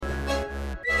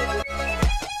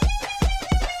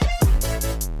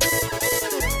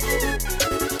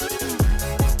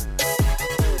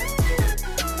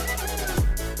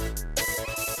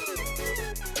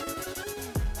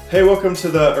Hey, welcome to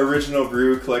the Original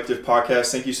Brew Collective podcast.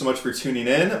 Thank you so much for tuning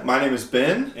in. My name is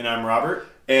Ben. And I'm Robert.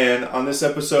 And on this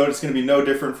episode, it's going to be no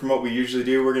different from what we usually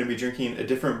do. We're going to be drinking a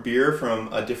different beer from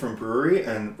a different brewery.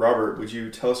 And Robert, would you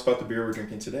tell us about the beer we're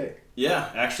drinking today? Yeah,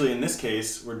 actually, in this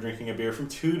case, we're drinking a beer from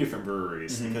two different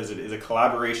breweries because it is a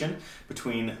collaboration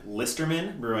between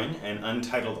Listerman Brewing and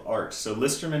Untitled Art. So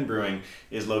Listerman Brewing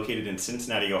is located in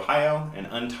Cincinnati, Ohio, and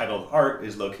Untitled Art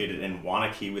is located in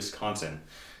Waunakee, Wisconsin.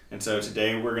 And so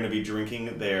today we're going to be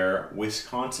drinking their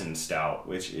Wisconsin Stout,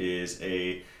 which is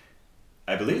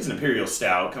I believe it's an Imperial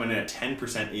Stout, coming in at 10%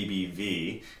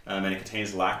 ABV, and it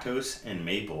contains lactose and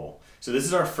maple. So this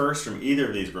is our first from either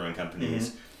of these brewing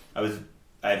companies.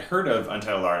 I'd heard of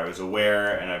Untitled Art. I was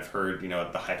aware, and I've heard,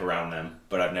 the hype around them,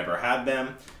 but I've never had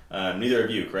them. Neither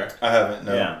of you, correct? I haven't,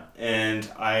 no. Yeah, and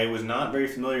I was not very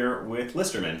familiar with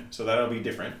Listerman, so that'll be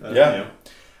different. Yeah.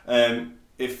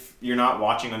 If you're not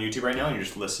watching on YouTube right now and you're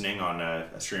just listening on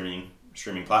a streaming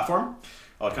platform,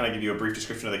 I'll kind of give you a brief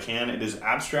description of the can. It is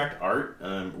abstract art,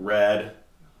 red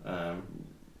kind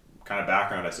of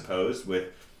background, I suppose, with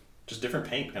just different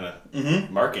paint kind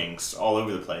of markings all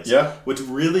over the place. Yeah. What's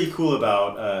really cool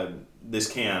about this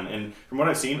can, and from what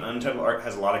I've seen, Untitled Art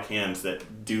has a lot of cans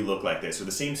that do look like this, or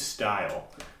the same style,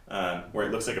 where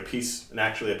it looks like a piece of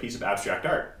abstract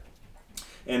art.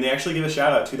 And they actually give a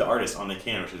shout out to the artist on the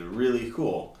can, which is really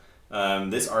cool.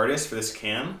 This artist for this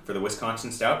can, for the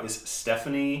Wisconsin Stout, is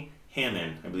Stephanie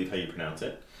Hammond, I believe how you pronounce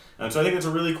it. So I think that's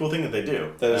a really cool thing that they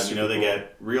do. That is they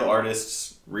get real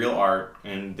artists, real art,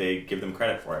 and they give them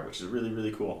credit for it, which is really,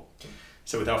 really cool.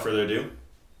 So without further ado,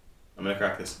 I'm going to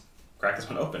crack this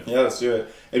one open. Yeah, let's do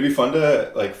it. It'd be fun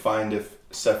to find if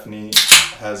Stephanie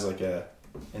has a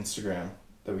Instagram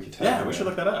that we could tag. Yeah, we should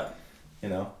look that up.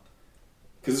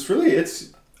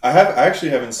 Because I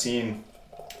actually haven't seen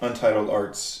Untitled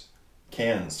Art's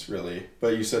cans really,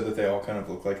 but you said that they all kind of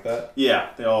look like that.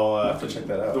 Yeah, they all. I'll have to check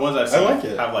that out. The ones I've seen like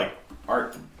it. have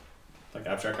art,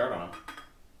 abstract art on them.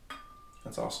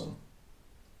 That's awesome.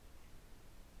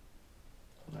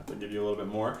 I'll have to give you a little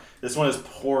bit more. This one is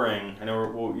pouring. I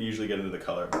know we'll usually get into the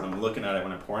color, but I'm looking at it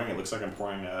when I'm pouring. It looks like I'm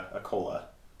pouring a cola.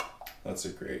 That's a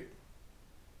great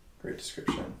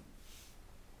description.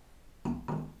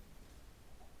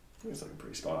 It's looking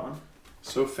pretty spot on.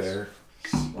 So fair.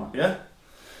 Yeah.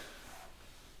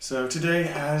 So today,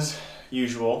 as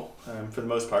usual, for the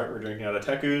most part, we're drinking out of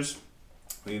Teku's.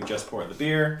 We've just poured the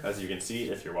beer, as you can see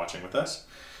if you're watching with us.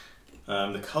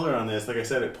 The color on this, like I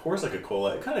said, it pours like a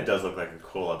cola. It kind of does look like a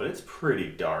cola, but it's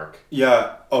pretty dark.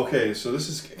 Yeah, okay, so this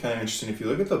is kind of interesting. If you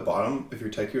look at the bottom of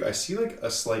your Teku, I see a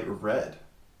slight red.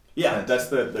 Yeah, that's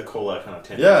the cola kind of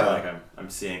tint. Yeah. I'm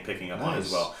seeing, picking up Nice. on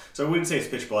as well. So I wouldn't say it's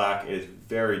pitch black. It is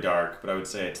very dark, but I would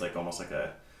say it's almost like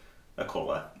a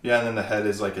cola. Yeah, and then the head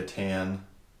is a tan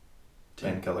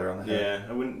color on the head. Yeah,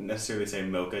 I wouldn't necessarily say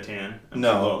mocha tan.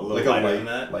 No, a little lighter than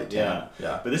that. light tan.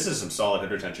 Yeah. But this is some solid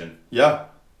head retention. Yeah.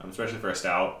 Especially for a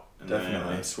stout. And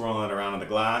Definitely. Then swirling it around in the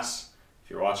glass. If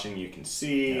you're watching, you can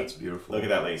see. Yeah, it's beautiful. Look at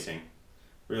that lacing.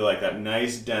 Really like that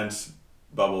nice, dense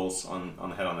bubbles on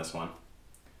the head on this one.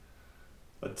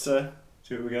 Let's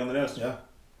see what we get on the nose. Yeah.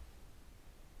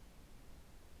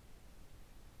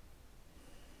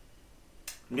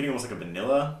 I'm getting almost like a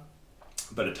vanilla,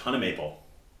 but a ton of maple.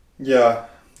 Yeah,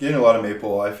 getting a lot of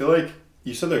maple. I feel like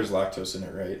you said there's lactose in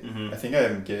it, right? Mm-hmm. I think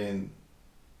I'm getting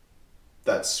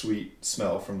that sweet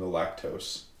smell from the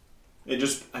lactose. It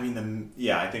just, I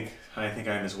think I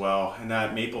am as well. And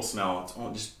that maple smell, it's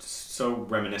all just so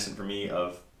reminiscent for me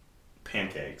of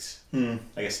pancakes.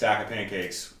 Like a stack of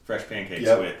pancakes, fresh pancakes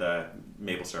with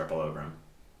maple syrup all over them.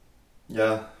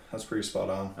 Yeah, that's pretty spot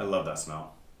on. I love that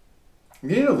smell. I'm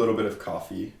getting a little bit of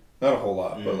coffee. Not a whole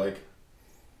lot, but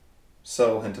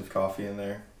subtle hint of coffee in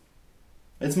there.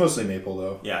 It's mostly maple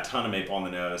though. Yeah, a ton of maple on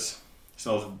the nose. It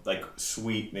smells like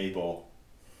sweet maple.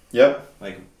 Yep.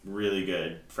 Really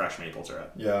good fresh maple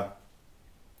syrup. Yeah.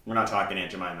 We're not talking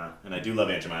Aunt Jemima, and I do love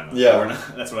Aunt Jemima. Yeah.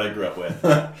 That's what I grew up with.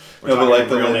 No, but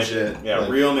the legit.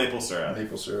 Real maple syrup.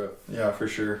 Maple syrup. Yeah, for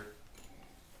sure.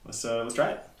 Let's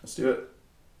try it. Let's do it.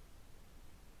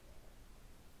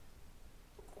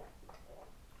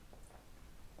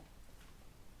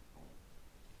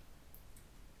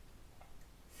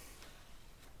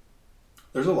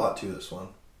 There's a lot to this one.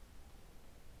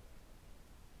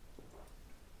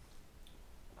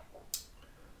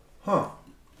 Huh.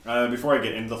 Before I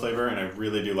get into the flavor, and I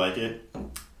really do like it,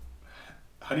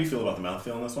 how do you feel about the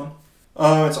mouthfeel on this one?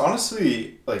 It's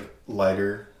honestly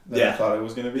lighter than I thought it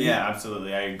was going to be. Yeah,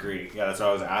 absolutely. I agree. Yeah, that's what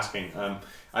I was asking.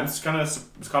 I'm just kind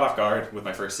of was caught off guard with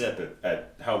my first sip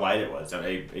at how light it was. I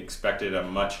expected a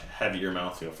much heavier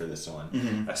mouthfeel for this one.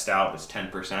 Mm-hmm. A stout is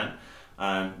 10%.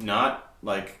 Not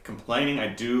like complaining. I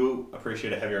do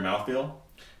appreciate a heavier mouthfeel,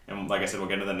 and like I said, we'll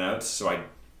get into the notes.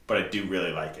 But I do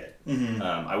really like it. Mm-hmm.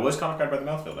 I was caught off guard by the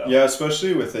mouthfeel though. Yeah,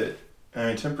 especially with it. I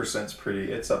mean, 10%'s pretty.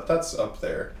 That's up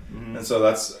there, and so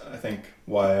that's I think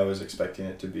why I was expecting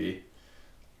it to be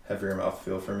heavier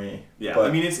mouthfeel for me. Yeah, but,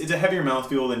 I mean it's a heavier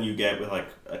mouthfeel than you get with like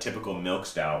a typical milk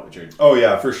stout, which are. Oh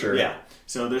yeah, for sure. Yeah,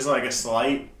 so there's like a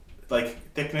slight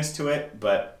like thickness to it,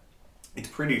 but it's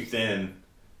pretty thin,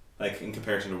 like in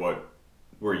comparison to what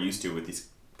we're used to with these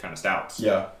kind of stouts.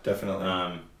 Yeah,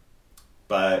 definitely.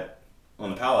 But on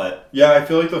the palate, yeah, I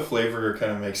feel like the flavor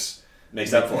kind of makes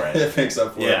up for it. It makes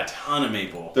up for it. Yeah, a ton of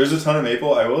maple. There's a ton of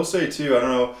maple. I will say too. I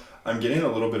don't know. I'm getting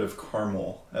a little bit of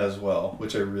caramel as well,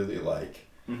 which I really like.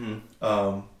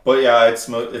 Mm-hmm. But yeah, it's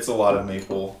a lot of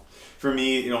maple. For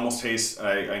me, it almost tastes.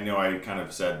 I know I kind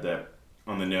of said that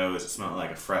on the nose, it smelled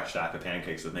like a fresh stack of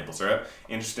pancakes with maple syrup.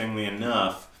 Interestingly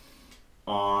enough,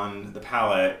 on the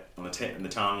palate, on the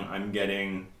tongue, I'm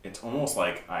getting. It's almost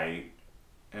like I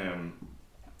am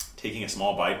taking a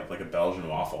small bite of like a Belgian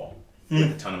waffle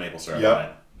with a ton of maple syrup on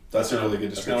it. That's a really good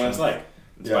description. That's kind of what it's like.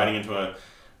 It's biting into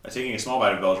taking a small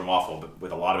bite of Belgian waffle, but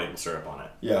with a lot of maple syrup on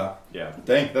it. Yeah. Yeah.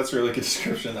 Dang, that's a really good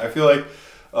description. I feel like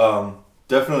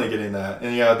definitely getting that.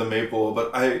 And yeah, the maple.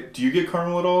 But do you get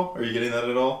caramel at all? Are you getting that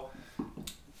at all?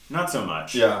 Not so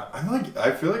much. Yeah,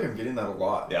 I feel like I'm getting that a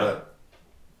lot. Yeah.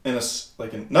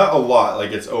 But not a lot,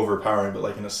 like it's overpowering, but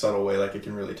like in a subtle way, like I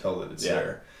can really tell that it's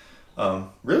there.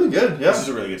 Really good. Yeah. This is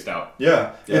a really good stout.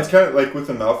 Yeah. It's kind of like with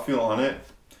the mouthfeel on it.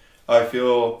 I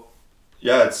feel,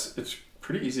 it's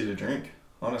pretty easy to drink.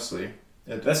 Honestly,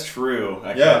 that's true.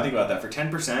 I can't think about that. For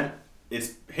 10%,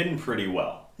 it's hidden pretty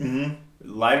well. Mm-hmm.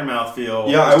 Lighter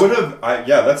mouthfeel. Yeah, I would have.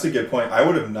 That's a good point. I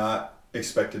would have not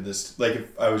expected this. Like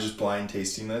if I was just blind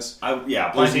tasting this. Blind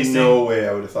there's tasting. No way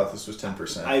I would have thought this was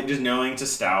 10%. Just knowing it's a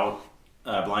stout,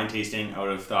 blind tasting, I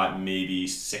would have thought maybe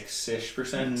 6-ish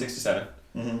percent, 6 to 7.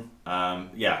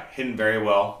 Mm-hmm. Hidden very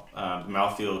well. The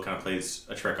mouthfeel kind of plays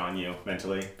a trick on you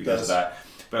mentally because of that,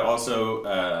 but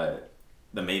also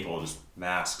the maple just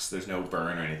masks. There's no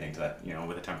burn or anything to that.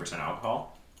 With a 10%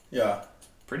 alcohol. Yeah.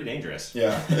 Pretty dangerous.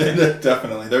 Yeah,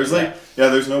 definitely. There's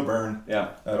there's no burn.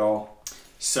 Yeah. At all.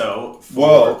 So.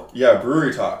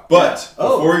 Brewery talk. But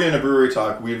before we get into brewery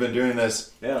talk, we've been doing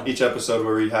this each episode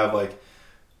where we have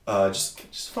just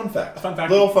a fun fact. A fun fact.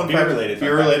 Little fun beer fact. Related.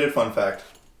 Beer related fun fact.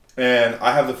 And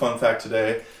I have the fun fact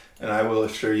today, and I will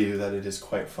assure you that it is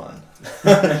quite fun.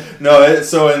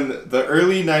 So in the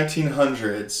early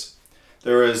 1900s,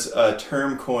 there was a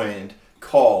term coined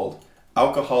called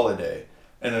alcoholiday.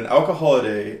 And an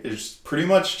alcoholiday is pretty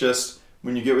much just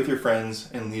when you get with your friends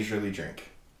and leisurely drink.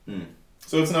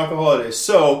 So it's an alcoholiday.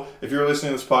 So if you're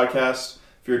listening to this podcast,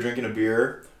 if you're drinking a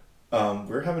beer,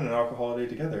 we're having an alcoholiday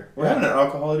together. We're having an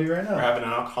alcoholiday right now. We're having an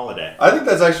alcoholiday. I think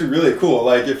that's actually really cool.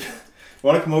 Like if you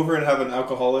want to come over and have an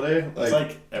alcoholiday, it's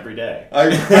like every day.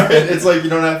 It's like you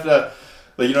don't have to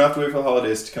wait for the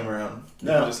holidays to come around. You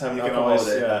can just have an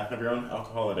alcoholiday. Have your own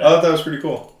alcoholiday. I thought that was pretty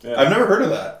cool. Yeah. I've never heard of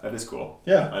that. That is cool.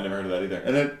 Yeah. I never heard of that either.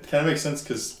 And it kind of makes sense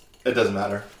because it doesn't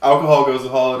matter. Alcohol goes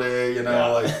with holiday, I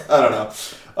don't know.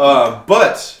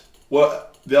 But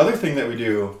the other thing that we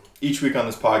do each week on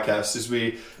this podcast is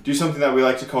we do something that we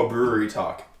like to call brewery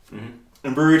talk. Mm-hmm.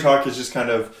 And brewery talk is just kind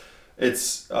of,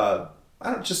 it's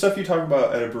just stuff you talk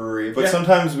about at a brewery. But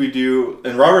sometimes we do,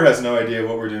 and Robert has no idea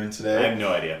what we're doing today. I have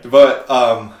no idea. But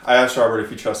I asked Robert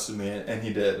if he trusted me, and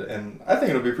he did. And I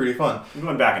think it'll be pretty fun. I'm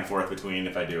going back and forth between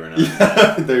if I do or not.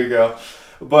 Yeah, there you go.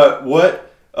 But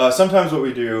sometimes what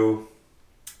we do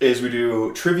is we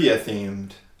do trivia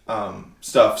themed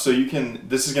stuff. So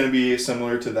this is going to be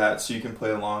similar to that, so you can play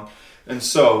along. And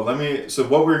so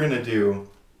what we're going to do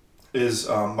is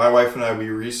my wife and I, we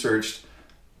researched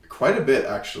quite a bit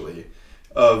actually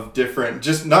of different,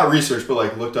 just not research,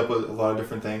 but looked up a lot of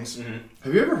different things. Mm-hmm.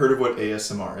 Have you ever heard of what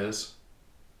ASMR is?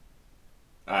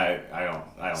 I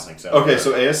don't think so. Okay,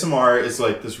 so ASMR is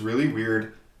this really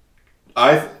weird,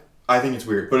 I think it's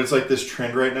weird, but it's this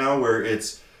trend right now where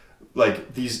it's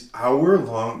these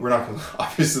hour-long, we're not going to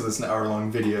obviously listen to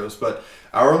hour-long videos, but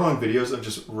hour-long videos of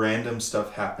just random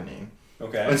stuff happening.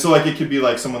 Okay. And so it could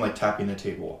be someone tapping a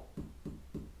table.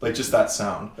 Just that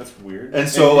sound. That's weird. And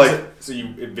so so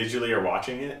you visually are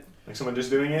watching it? Someone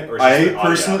just doing it? Or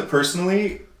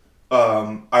personally,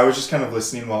 I was just kind of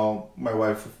listening while my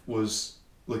wife was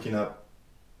looking up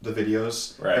the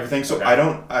videos, everything. So I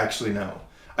don't actually know.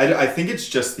 I think it's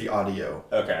just the audio.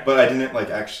 Okay. But I didn't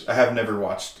I have never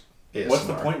watched ASMR. What's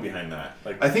the point behind that?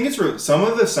 I think it's some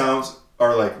of the sounds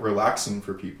are relaxing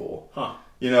for people. Huh.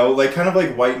 Like kind of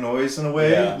like white noise in a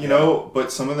way, Yeah,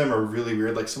 but some of them are really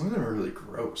weird. Like some of them are really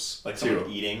gross. Like too.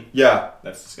 someone eating. Yeah.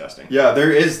 That's disgusting. Yeah,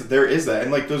 there is that.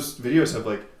 And like those videos have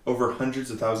like over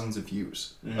hundreds of thousands of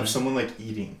views of someone like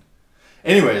eating.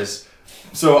 Anyways,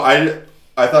 so I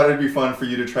thought it'd be fun for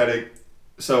you to try to,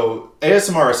 so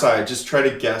ASMR aside, just try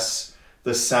to guess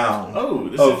the sound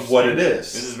of what it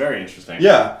is. This is very interesting.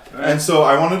 Yeah. Right. And so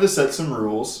I wanted to set some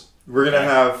rules. We're going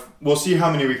to we'll see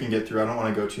how many we can get through. I don't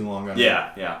want to go too long on it.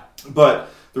 Yeah. But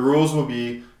the rules will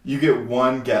be you get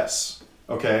one guess.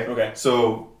 Okay? Okay.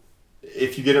 So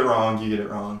if you get it wrong, you get it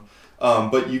wrong.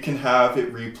 But you can have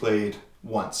it replayed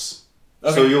once.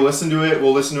 Okay. So you'll listen to it.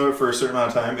 We'll listen to it for a certain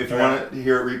amount of time. If you want to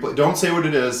hear it replayed, don't say what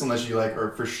it is unless you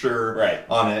are for sure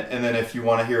on it. And then if you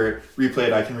want to hear it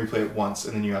replayed, I can replay it once,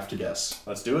 and then you have to guess.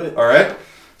 Let's do it. All right.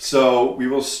 So we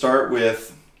will start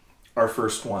with our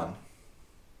first one,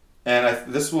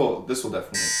 and this will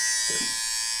definitely.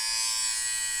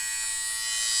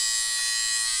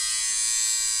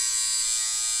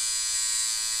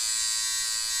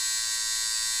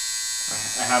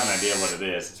 I have an idea what it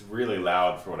is. It's really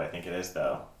loud for what I think it is,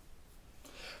 though.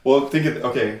 Well,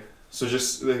 so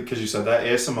just because you said that,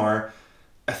 ASMR,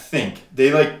 I think they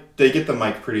get the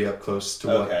mic pretty up close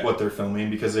to what they're filming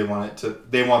because they want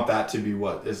that to be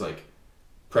what is like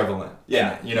prevalent.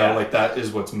 Yeah. Like that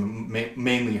is what's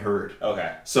mainly heard.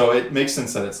 Okay. So it makes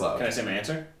sense that it's loud. Can I say my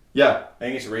answer? Yeah. I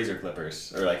think it's razor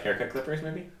clippers or like haircut clippers,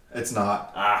 maybe. It's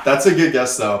not. That's a good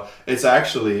guess though. It's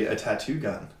actually a tattoo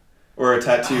gun. Or a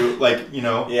tattoo,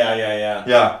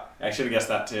 Yeah. I should have guessed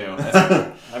that too. They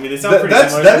sound pretty similar.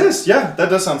 That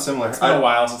does sound similar. It's been a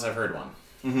while since I've heard one.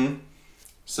 Mm-hmm.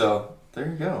 So, there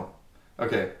you go.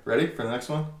 Okay, ready for the next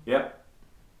one? Yep.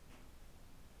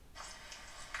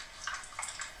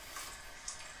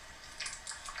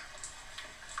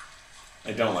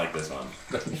 I don't like this one.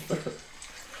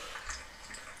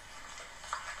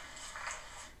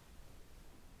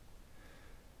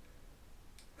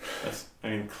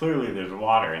 Clearly there's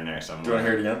water in there somewhere. Do you want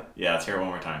to hear it again? Yeah, let's hear it one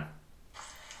more time.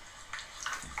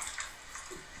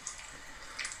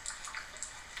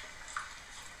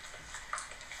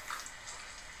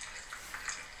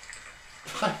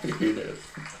 I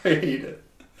hate it.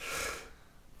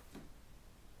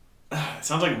 It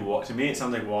sounds like, to me, it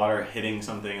sounds like water hitting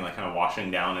something, like kind of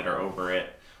washing down it or over it.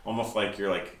 Almost like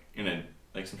you're like in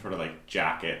some sort of like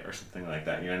jacket or something like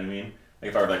that. You know what I mean? Like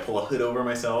if I were to like pull a hood over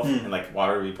myself and like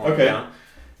water would be pouring down.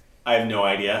 I have no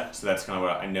idea, so that's kind of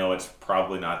what I know. It's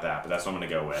probably not that, but that's what I'm going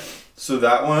to go with. So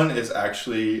that one is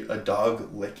actually a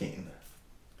dog licking.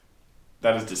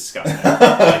 That is disgusting.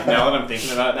 Like now that I'm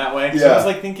thinking about it that way, so I was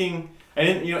like thinking,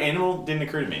 animal didn't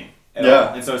occur to me at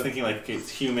all. And so I was thinking like, okay, it's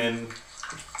human.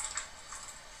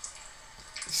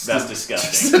 That's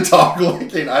disgusting. Just a dog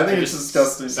licking. I think it's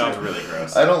disgusting. Sounds really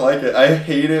gross. I don't like it. I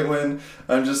hate it when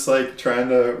I'm just like trying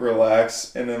to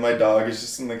relax and then my dog is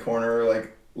just in the corner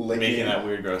like licking. Making that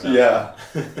weird gross sound. Yeah.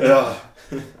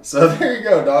 So there you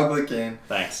go, dog licking.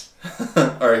 Thanks.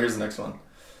 Alright, here's the next one.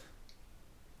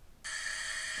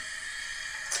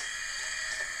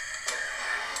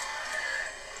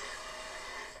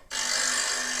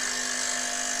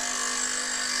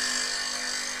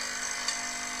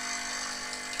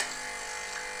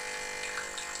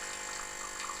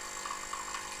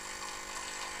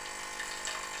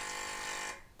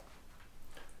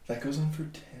 That goes on for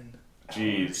 10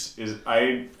 hours.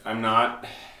 Jeez. I'm not...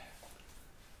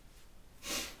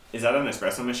 Is that an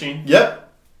espresso machine?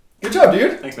 Yep. Good job,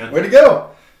 dude. Thanks, man. Way to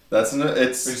go. Which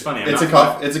is funny. It's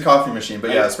a coffee machine,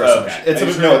 but espresso machine. It's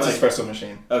espresso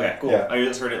machine. Okay, cool. Yeah. I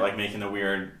just heard it like making a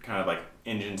weird kind of like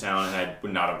engine sound, and I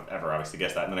would not have ever obviously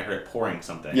guessed that. And then I heard it pouring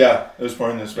something. Yeah, it was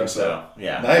pouring the espresso. So,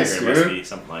 yeah, nice, dude. It must be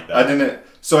something like that. I didn't.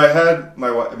 So I had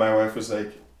my wife was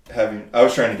like having. I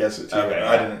was trying to guess it too. Okay,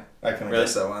 I didn't. I couldn't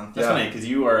guess that one. That's funny because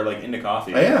you are like into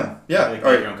coffee. I am. Yeah. You like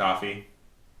make your own coffee.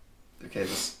 Okay,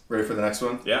 just ready for the next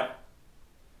one? Yeah.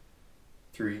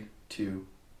 3, 2,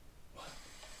 1.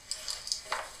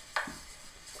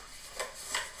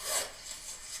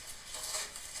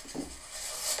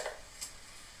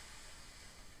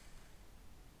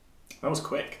 That was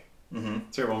quick. Mm-hmm.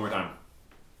 Let's hear it one more time.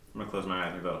 I'm gonna close my eyes.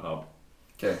 I think that'll help.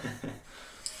 Okay.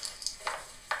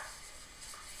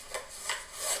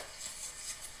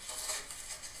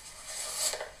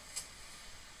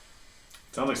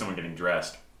 Sounds like someone getting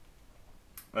dressed.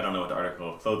 I don't know what the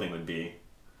article of clothing would be.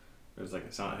 There's like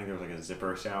a sound. I think there was like a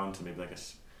zipper sound, so maybe like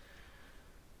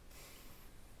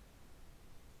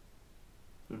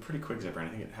a pretty quick zipper, and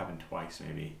I think it happened twice,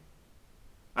 maybe.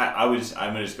 I'm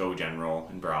gonna just go general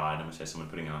and broad. I'm gonna say someone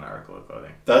putting on an article of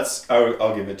clothing.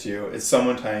 I'll give it to you. It's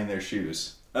someone tying their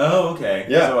shoes. Oh, okay.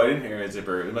 Yeah. So I didn't hear a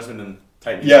zipper. It must have been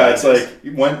tightening. Yeah, it's like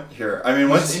once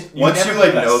you never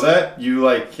like hear know that, you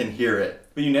like can hear it.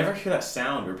 But you never hear that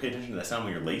sound or pay attention to that sound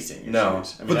when you're lacing your No,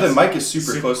 shoes. but the mic is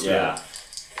super close to it. Yeah.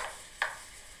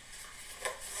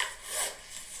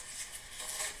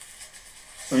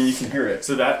 I mean, you can hear it.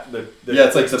 So that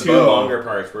it's like the two bow. longer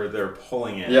parts where they're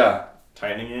pulling it, Yeah,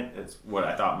 tightening it. It's what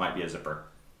I thought might be a zipper.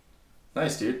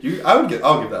 nice, dude. I'll give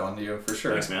that one to you for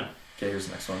sure. Thanks, man. Okay, here's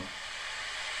the next one.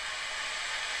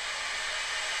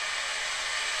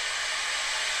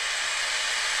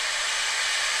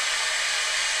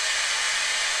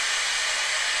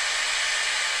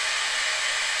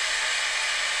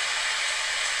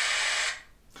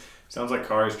 Sounds like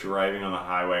cars driving on the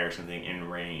highway or something in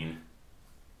rain.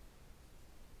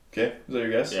 Okay, is that your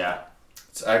guess? Yeah.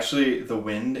 It's actually the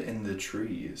wind in the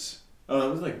trees. Oh, that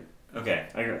was like okay.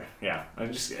 I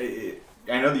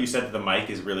know that you said that the mic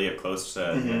is really up close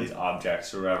to these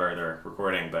objects or whatever they're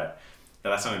recording, but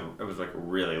that sounded it was like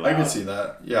really loud. I could see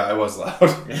that. Yeah, I was loud.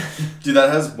 Dude,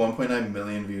 that has 1.9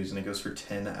 million views and it goes for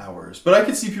 10 hours. But I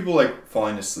could see people like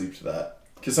falling asleep to that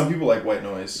because some people like white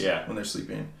noise when they're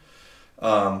sleeping.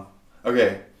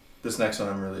 Okay, this next one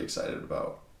I'm really excited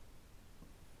about.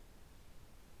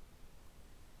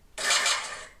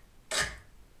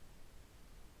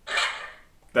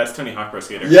 That's Tony Hawk Pro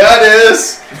Skater. Yeah, it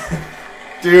is.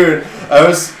 Dude, I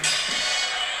was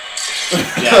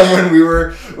when we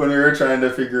were trying to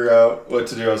figure out what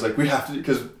to do. I was like, we have to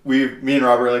because me and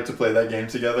Robert like to play that game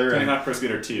together. Tony Hawk Pro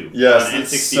Skater 2. Yes, on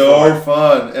it's N64. so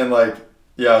fun and like.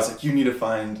 Yeah, I was like, you need to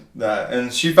find that.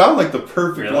 And she found, like, the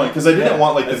perfect one. Because I didn't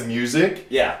want, like, the music.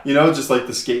 Yeah. You know, just, like,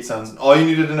 the skate sounds. All you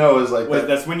needed to know is, like...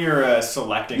 that's when you're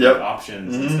selecting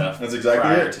options and stuff. That's exactly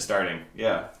prior to starting.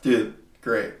 Yeah. Dude,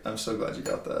 great. I'm so glad you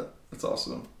got that. That's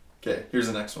awesome. Okay, here's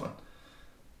the next one.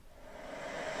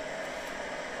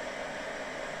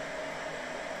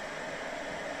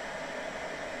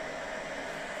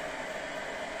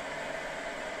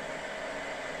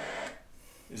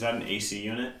 Is that an AC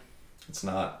unit? It's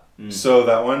not. So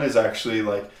that one is actually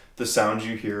like the sound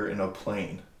you hear in a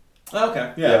plane. Oh,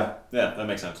 okay. Yeah, that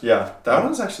makes sense. Yeah, that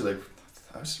one's actually like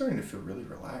I was starting to feel really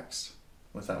relaxed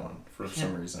with that one for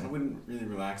some reason. It wouldn't really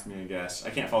relax me, I guess. I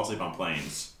can't fall asleep on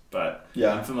planes, but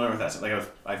yeah, I'm familiar with that. Like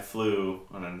I flew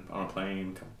on a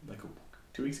plane like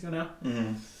 2 weeks ago now.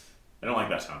 Mm-hmm. I don't like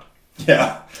that sound.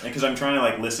 Yeah, because I'm trying to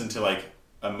like listen to like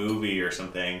a movie or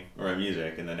something or a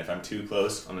music, and then if I'm too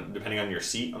close, depending on your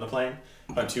seat on the plane,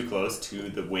 if I'm too close to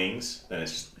the wings, then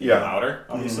it's just louder,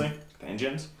 obviously, the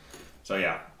engines. So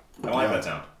yeah, I don't like that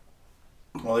sound.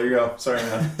 Well, there you go. Sorry,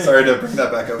 man. Sorry to bring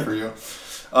that back up for you.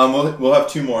 We'll have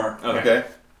two more. Okay.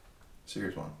 So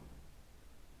here's one.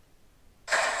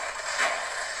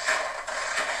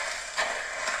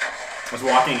 It's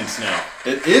walking in snow.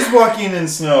 It is walking in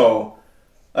snow.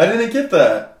 I didn't get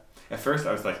that. At first,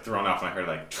 I was like thrown off, and I heard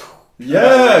like.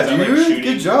 Yeah, dude. Like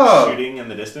good job. Shooting in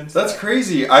the distance. That's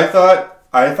crazy. I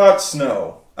thought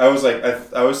snow. I was like,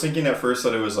 I was thinking at first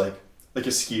that it was like a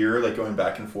skier, like going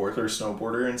back and forth, or a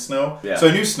snowboarder in snow. Yeah. So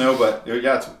I knew snow, but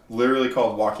yeah, it's literally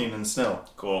called walking in snow.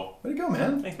 Cool. Way to go,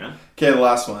 man. Thanks, man. Okay, the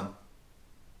last one.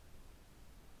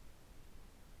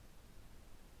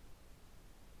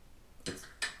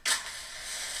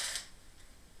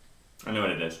 I know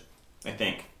what it is. I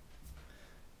think.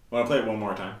 Want to play it one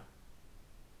more time?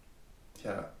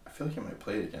 Yeah, I feel like I might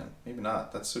play it again. Maybe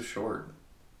not. That's so short.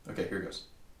 Okay, here it goes.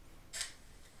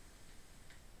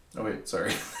 Oh wait,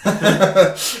 sorry.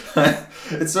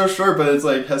 It's so short, but it's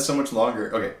like has so much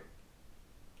longer. Okay.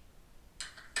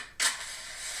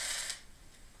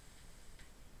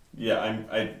 Yeah,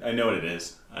 I know what it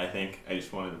is. I think I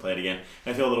just wanted to play it again.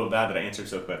 I feel a little bad that I answered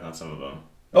so quick on some of them.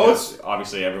 Oh, it's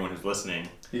obviously everyone who's listening.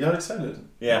 You got excited.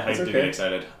 Yeah, I did get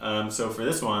excited. So for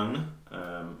this one,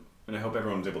 and I hope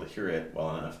everyone's able to hear it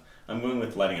well enough, I'm going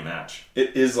with lighting a match.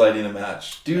 It is lighting a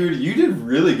match, dude. You did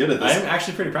really good at this. I'm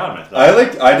actually pretty proud of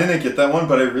myself. I didn't get that one,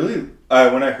 but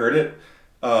when I heard it,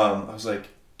 I was like,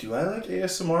 do I like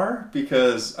ASMR?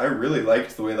 Because I really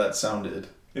liked the way that sounded.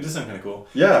 It does sound kind of cool.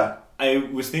 Yeah. I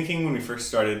was thinking when we first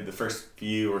started, the first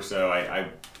few or so, I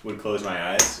would close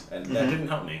my eyes, and that didn't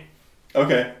help me.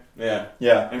 Okay. Yeah.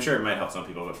 Yeah. I'm sure it might help some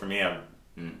people, but for me,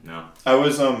 no. I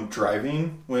was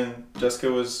driving when Jessica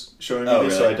was showing me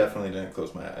these, so I definitely didn't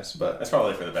close my eyes. But that's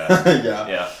probably for the best. Yeah.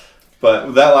 Yeah.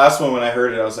 But that last one, when I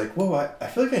heard it, I was like, whoa, I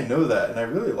feel like I know that, and I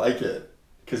really like it.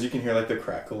 Because you can hear like the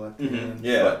crackle at the end.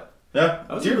 Yeah. But,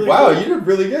 yeah. Dude, really cool. You did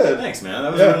really good. Thanks, man.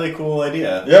 That was a really cool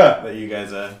idea. Yeah. That you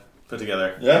guys put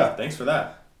together. Yeah. Thanks for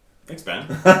that. Thanks, Ben.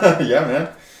 Yeah,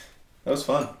 man. That was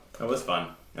fun. That was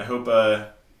fun. I hope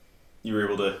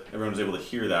everyone was able to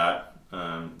hear that.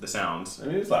 the sounds. I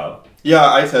mean, it was loud.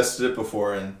 Yeah, I tested it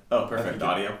before and... Oh, perfect.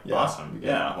 Audio. Yeah, Awesome.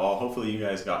 Yeah. Well, hopefully you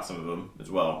guys got some of them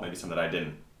as well. Maybe some that I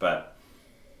didn't. But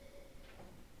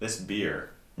this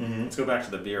beer. Mm-hmm. Let's go back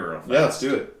to the beer real fast. Yeah, let's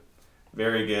do it.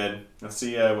 Very good. Let's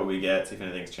see what we get. See if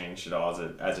anything's changed at all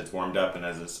as it's warmed up and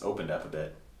as it's opened up a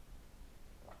bit.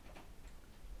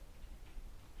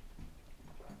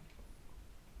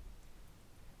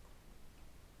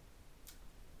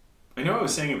 I know I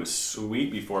was saying it was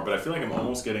sweet before, but I feel like I'm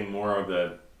almost getting more of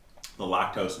the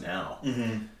lactose now.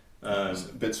 Mm-hmm. It's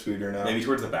a bit sweeter now. Maybe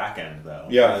towards the back end, though.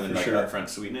 Yeah, rather than for like sure. upfront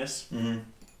sweetness. Mm-hmm.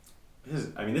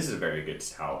 This is a very good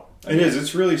stout. It is.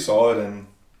 It's really solid and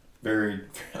very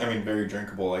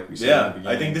drinkable, like we said in the beginning.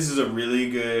 I think this is a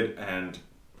really good and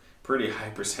pretty high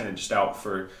percentage stout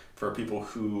for people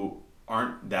who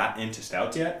aren't that into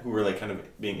stouts yet, who are like kind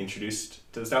of being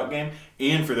introduced to the stout game,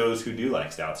 and for those who do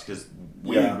like stouts, because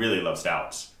we really love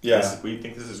stouts. Yeah. We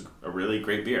think this is a really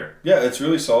great beer. Yeah, it's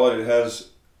really solid. It has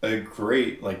a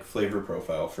great like flavor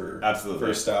profile for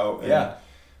Absolutely. a stout. And, Yeah.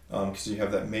 because you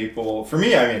have that maple. For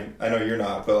me, I mean, I know you're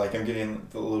not, but like I'm getting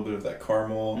a little bit of that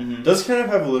caramel. Mhm. Does kind of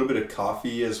have a little bit of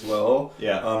coffee as well.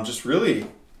 Yeah. Just really,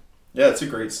 yeah, it's a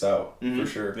great stout Mhm. for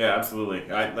sure. Yeah, absolutely.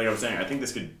 Like I was saying, I think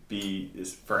this could be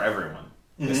is for everyone.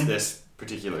 Mhm. This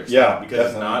particular stout, Yeah, because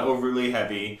definitely. it's not overly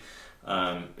heavy.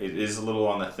 It is a little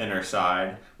on the thinner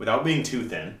side without being too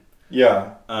thin.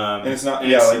 Yeah. And it's not-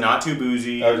 and yeah, it's like- not too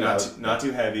boozy, Oh, not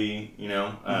too heavy. You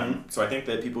know, Mhm. so I think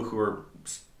that people who are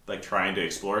like trying to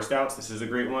explore stouts, this is a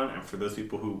great one. And for those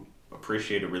people who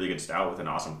appreciate a really good stout with an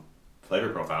awesome flavor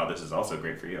profile, this is also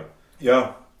great for you.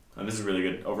 Yeah. And this is really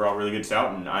good, overall really good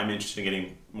stout, and I'm interested in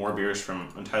getting more beers from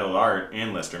Untitled Art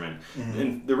and Listerman. Mhm.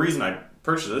 And the reason I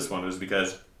purchased this one was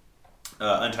because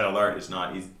Untitled Art is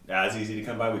not as easy to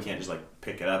come by. We can't just like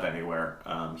pick it up anywhere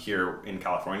here in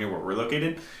California where we're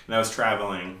located. And I was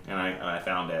traveling and I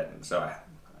found it, and so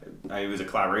it was a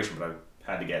collaboration, but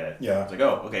I had to get it. Yeah. I was like,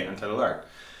 oh, okay, Untitled Art.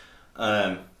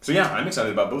 So yeah, I'm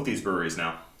excited about both these breweries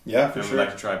now. Yeah, for And sure. would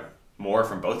like to try more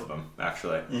from both of them,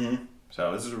 actually. Mm-hmm.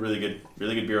 So this is a really good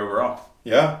beer overall.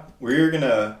 Yeah, we're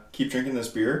gonna keep drinking this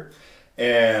beer,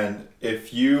 and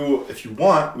if you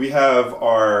want, we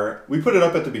put it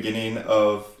up at the beginning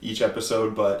of each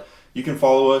episode, but you can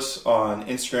follow us on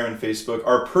Instagram and Facebook.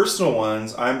 Our personal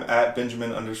ones, I'm at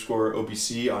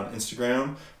Benjamin_OBC on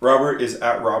Instagram. Robert is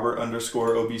at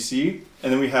Robert_OBC,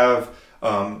 and then we have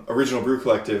Original Brew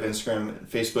Collective, Instagram,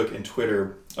 Facebook, and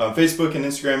Twitter. Facebook and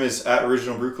Instagram is at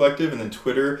Original Brew Collective, and then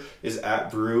Twitter is at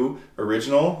Brew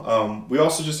Original. We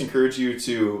also just encourage you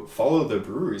to follow the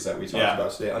breweries that we talked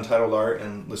about today, Untitled Art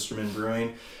and Listerman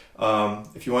Brewing.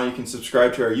 If you want, you can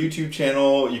subscribe to our YouTube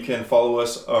channel. You can follow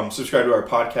us, subscribe to our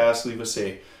podcast, leave us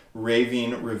a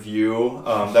raving review.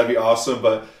 That'd be awesome.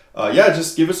 But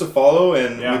just give us a follow,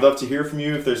 and we'd love to hear from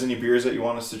you. If there's any beers that you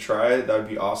want us to try, that would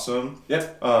be awesome.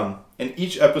 Yep. And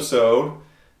each episode,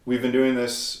 we've been doing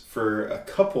this for a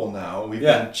couple now. We've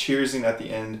been cheersing at the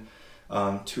end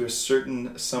to a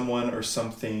certain someone or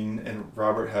something, and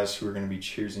Robert has who we're going to be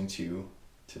cheersing to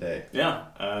today.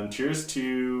 Yeah. Cheers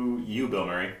to you, Bill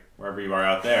Murray, wherever you are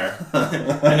out there.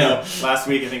 I know. Last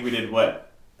week, I think we did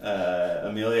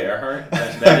Amelia Earhart,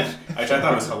 which I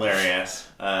thought was hilarious.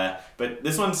 But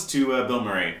this one's to Bill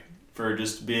Murray for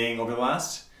just being, over the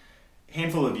last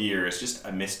handful of years, just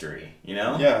a mystery, you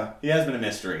know? Yeah. He has been a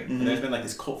mystery. Mm-hmm. And there's been like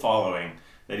this cult following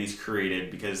that he's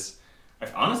created because,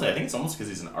 honestly, I think it's almost because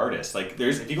he's an artist. Like,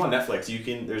 if you go on Netflix,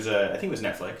 I think it was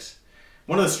Netflix.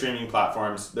 One of the streaming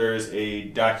platforms, there's a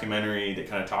documentary that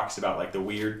kind of talks about like the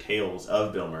weird tales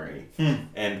of Bill Murray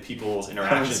and people's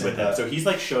interactions with him. So he's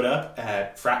like showed up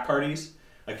at frat parties.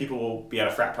 Like people will be at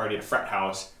a frat party at a frat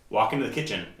house, walk into the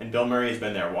kitchen, and Bill Murray has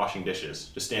been there washing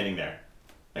dishes, just standing there.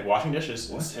 Like washing dishes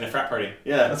in a frat party.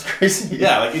 Yeah. That's crazy.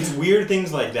 Yeah, like it's weird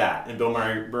things like that. And Bill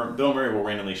Murray will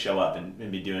randomly show up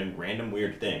and be doing random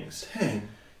weird things. Dang.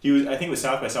 I think it was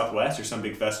South by Southwest or some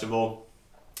big festival.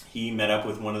 He met up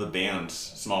with one of the bands,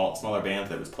 smaller bands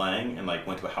that was playing, and like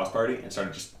went to a house party and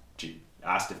started just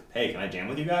asked if, hey, can I jam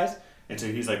with you guys? And so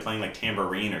he's like playing like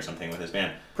tambourine or something with his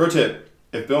band. Pro tip: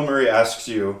 if Bill Murray asks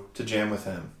you to jam with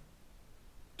him,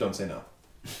 don't say no.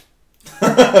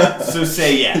 So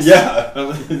say yes. Yeah,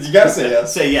 you gotta say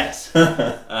yes. Say yes.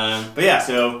 But yeah,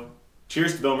 so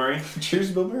cheers to Bill Murray. Cheers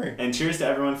to Bill Murray. And cheers to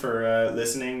everyone for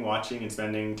listening, watching, and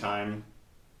spending time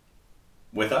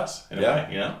with us in a way,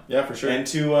 you know? Yeah, for sure. And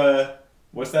to,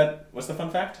 what's the fun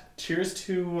fact? Cheers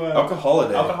to...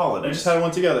 Alcoholiday. Alcoholidays. We just had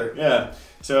one together. Yeah.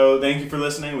 So thank you for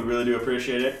listening. We really do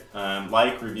appreciate it.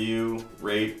 Like, review,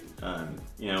 rate,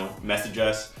 message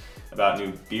us about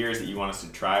new beers that you want us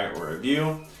to try or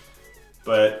review.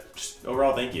 But just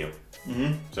overall, thank you.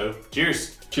 Mm-hmm. So,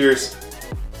 cheers. Cheers.